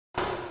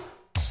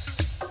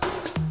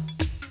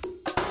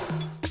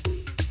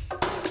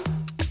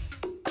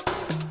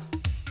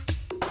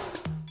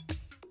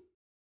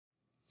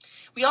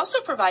We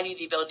also provide you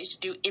the ability to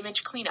do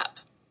image cleanup.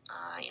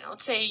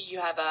 Let's say you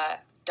have a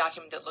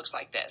document that looks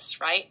like this,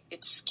 right?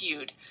 It's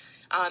skewed.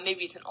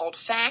 Maybe it's an old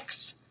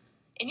fax,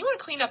 and you want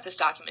to clean up this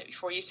document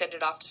before you send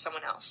it off to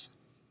someone else.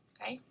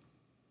 Okay?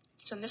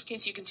 So in this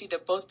case, you can see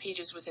that both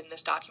pages within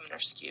this document are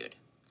skewed.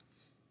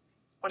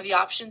 One of the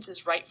options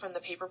is right from the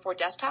Paperport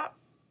desktop.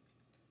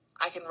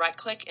 I can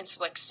right-click and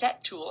select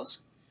Set Tools,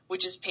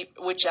 which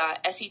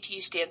SET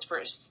stands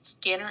for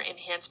Scanner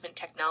Enhancement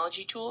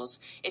Technology Tools.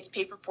 It's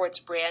Paperport's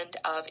brand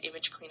of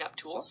image cleanup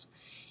tools.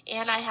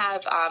 And I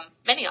have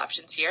many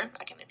options here.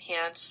 I can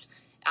enhance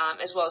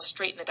as well as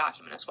straighten the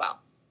document as well.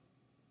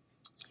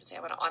 So I can say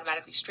I want to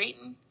automatically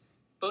straighten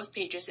both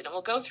pages, and it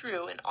will go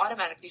through and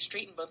automatically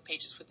straighten both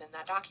pages within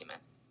that document.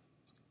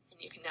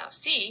 And you can now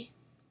see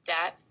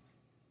that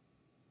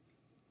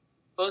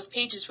both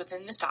pages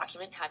within this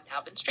document have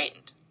now been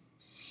straightened.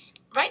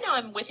 Right now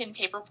I'm within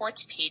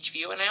Paperport's page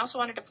view, and I also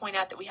wanted to point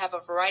out that we have a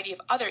variety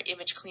of other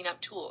image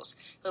cleanup tools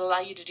that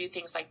allow you to do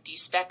things like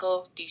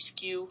de-speckle,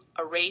 de-skew,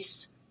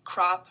 erase,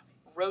 crop,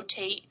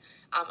 rotate,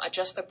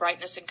 adjust the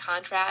brightness and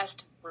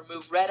contrast,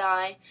 remove red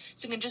eye.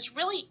 So again, just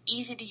really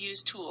easy to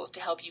use tools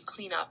to help you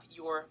clean up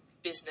your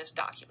business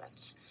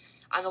documents.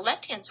 On the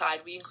left-hand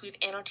side, we include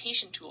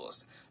annotation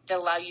tools that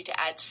allow you to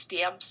add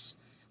stamps,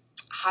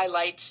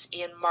 highlights,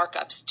 and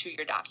markups to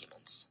your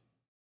documents.